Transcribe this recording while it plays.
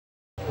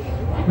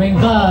when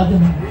God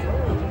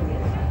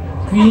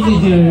created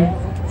the earth,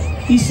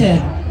 He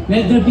said,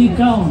 let there be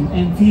ground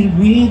and filled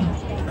with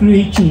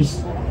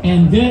creatures.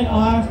 And there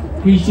are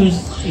creatures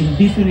in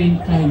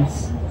different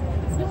kinds.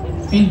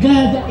 And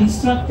God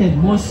instructed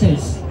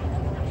Moses,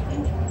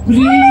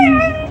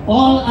 bring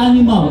all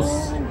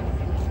animals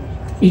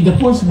in the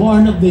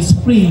firstborn of the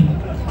spring,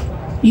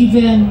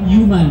 even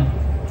human,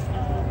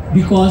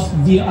 because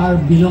they are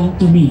belong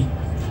to me.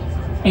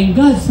 And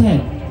God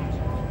said,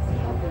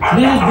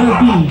 let there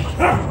be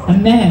a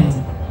man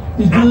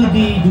to do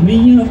the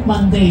dominion of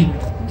mandate,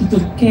 to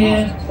take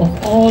care of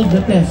all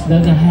the pets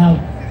that I have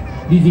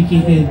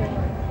dedicated,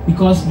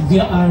 because they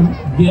are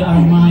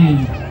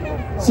mine.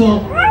 So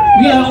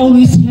we are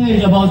always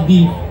heard about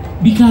the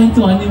be kind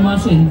to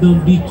animals and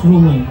don't be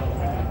cruel.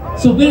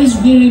 So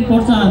very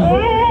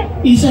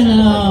important is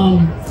a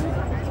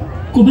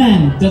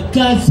command that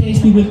God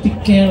says we will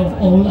take care of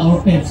all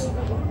our pets,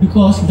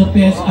 because the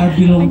pets are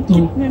belong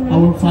to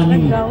our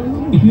family.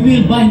 If we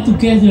will bind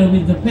together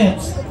with the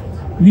pets,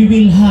 we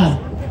will have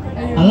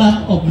a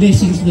lot of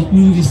blessings that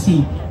we will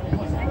receive.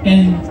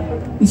 And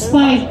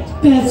despite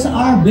pets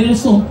are very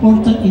so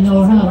important in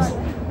our house,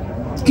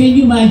 can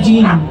you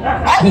imagine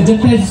that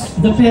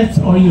the pets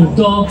or your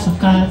dogs or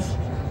cats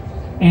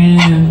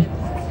and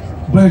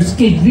birds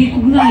can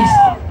recognize,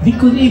 they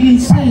could even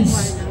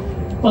sense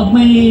pag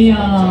may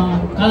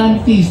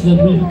calamities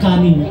that will be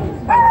coming.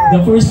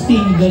 The first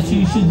thing that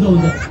you should know,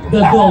 that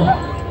the dog,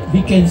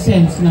 they can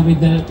sense na may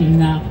darating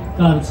na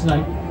clouds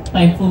like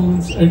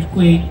typhoons,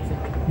 earthquake.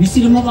 Di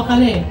sila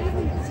mapakali.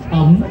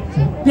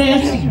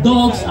 Pets,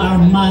 dogs are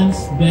man's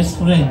best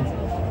friend.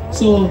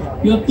 So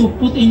you have to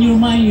put in your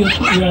mind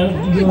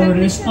your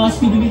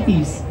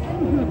responsibilities.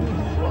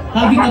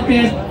 Having a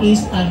pet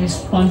is a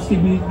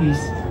responsibility,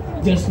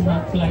 just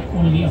not like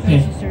only a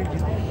pet.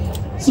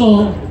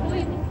 So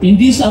in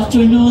this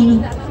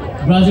afternoon,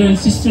 brother and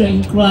sister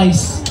in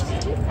Christ,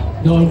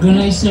 the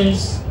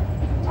organizers,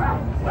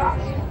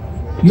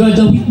 you are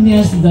the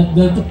witness that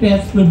the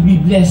pets will be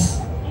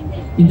blessed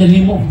in the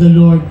name of the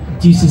Lord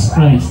Jesus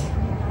Christ.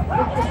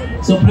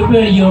 So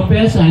prepare your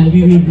pets and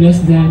we will bless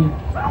them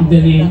in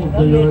the name of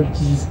the Lord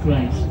Jesus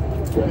Christ.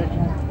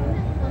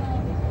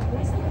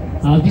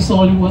 This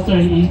holy water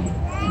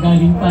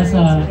galing pa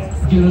sa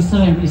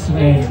Jerusalem,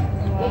 Israel.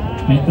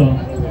 Ito.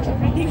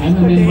 I'm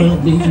a member of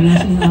the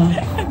International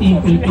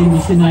Team Philippine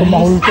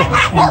Missionaries,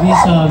 and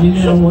this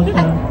mineral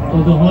water,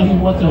 or the holy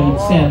water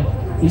itself,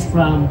 is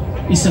from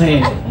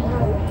Israel.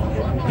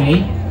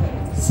 Okay?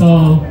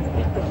 So,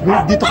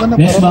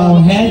 let's bow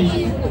our head,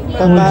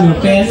 hold your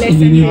pets, and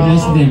we will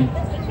bless them.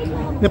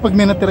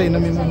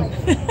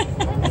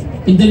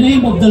 In the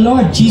name of the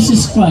Lord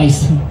Jesus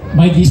Christ,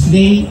 by this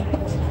day,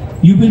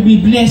 you will be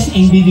blessed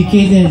and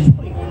dedicated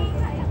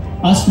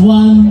as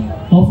one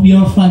of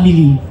your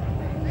family.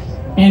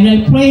 And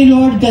I pray,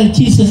 Lord God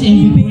Jesus,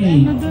 and we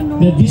pray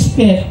that this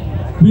pet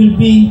will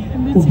be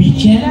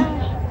obedient,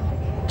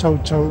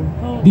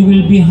 they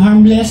will be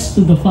harmless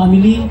to the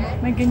family,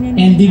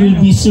 and they will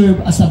be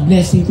served as a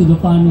blessing to the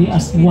family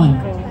as one.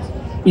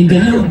 In the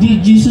name of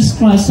Jesus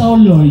Christ, our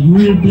Lord, you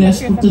will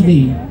bless for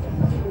today.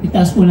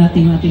 Itaas po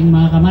natin ating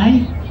mga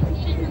kamay.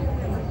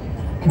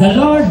 The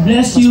Lord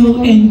bless you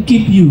and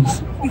keep you.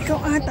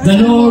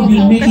 The Lord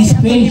will make His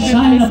face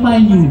shine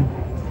upon you.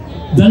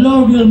 The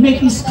Lord will make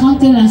His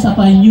countenance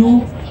upon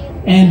you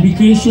and be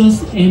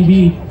gracious and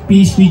be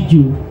peace with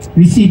you.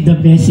 Receive the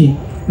blessing.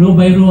 Row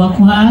by row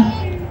ako ha.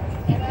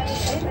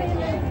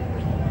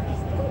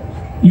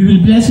 You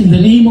will bless in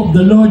the name of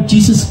the Lord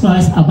Jesus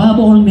Christ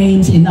above all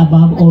names and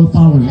above all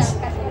powers.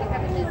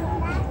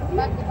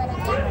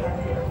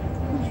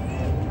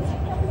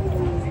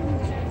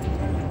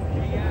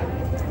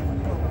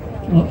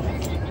 Oh,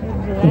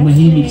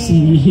 tumahimik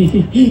si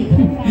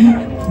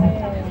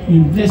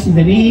you bless in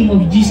the name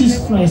of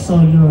Jesus Christ,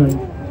 our Lord.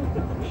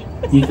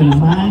 Dito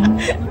naman.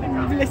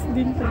 Bless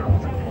din to.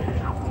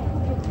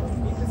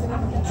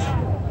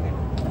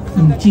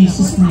 In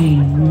Jesus'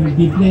 name, we will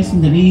be blessed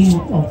in the name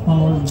of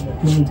our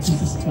Lord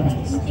Jesus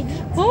Christ.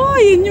 Oh,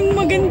 yun yung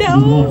maganda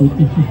oh.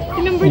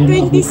 Number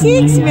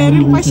 26,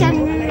 meron pa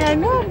siyang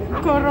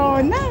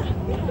corona.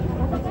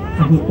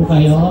 Abot po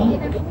kayo.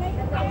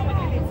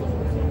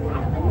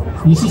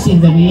 This is in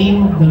the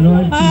name of the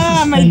Lord Jesus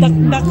Christ. May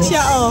dakdak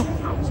siya oh.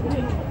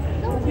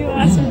 Yung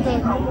aso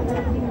doon.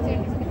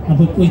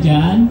 Abot po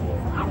dyan.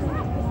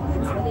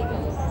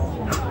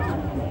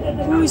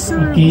 Uy,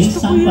 sir. Okay,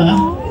 saan pa?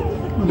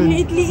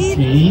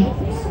 Liit-liit.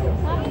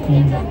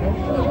 Okay.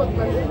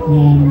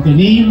 In the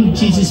name of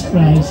Jesus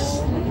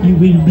Christ, you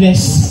will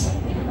bless.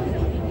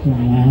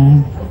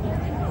 Ayan.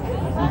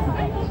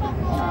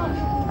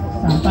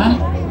 Saan pa?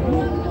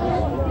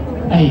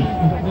 Ay.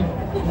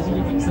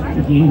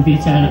 Hindi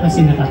siya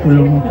kasi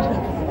nakakulong.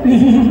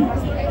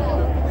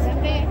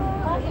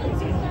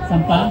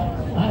 Saan pa?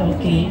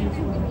 Okay.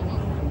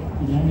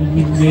 Ayan,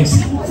 you will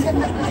bless.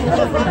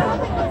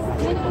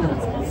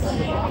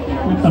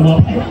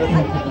 Tama.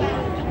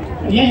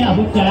 Ayan,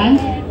 abot dyan.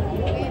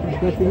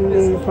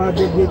 Dating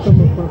father dito,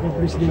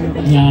 magpapaplis din ako.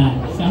 Ayan.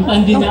 Saan pa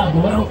hindi na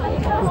abot?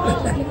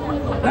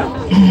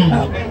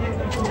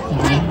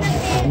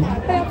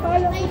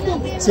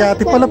 Si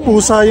ate pala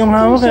pusa yung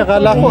hawak, kaya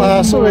akala ko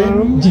aso eh.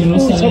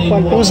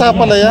 Jerusalem. Pusa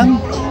pala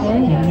yan.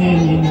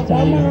 Hindi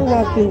tayo. Ano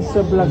natin sa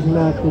vlog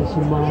natin si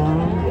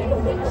ma'am?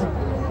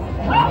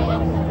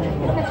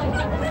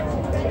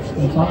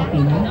 Okay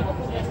na?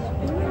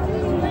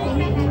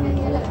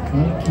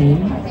 Okay.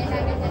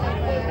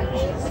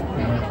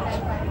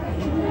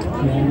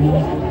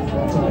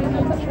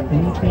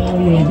 Thank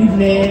you. Be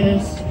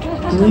blessed.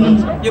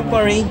 You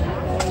pari.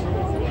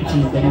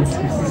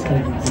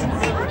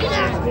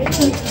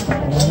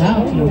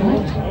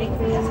 Wow,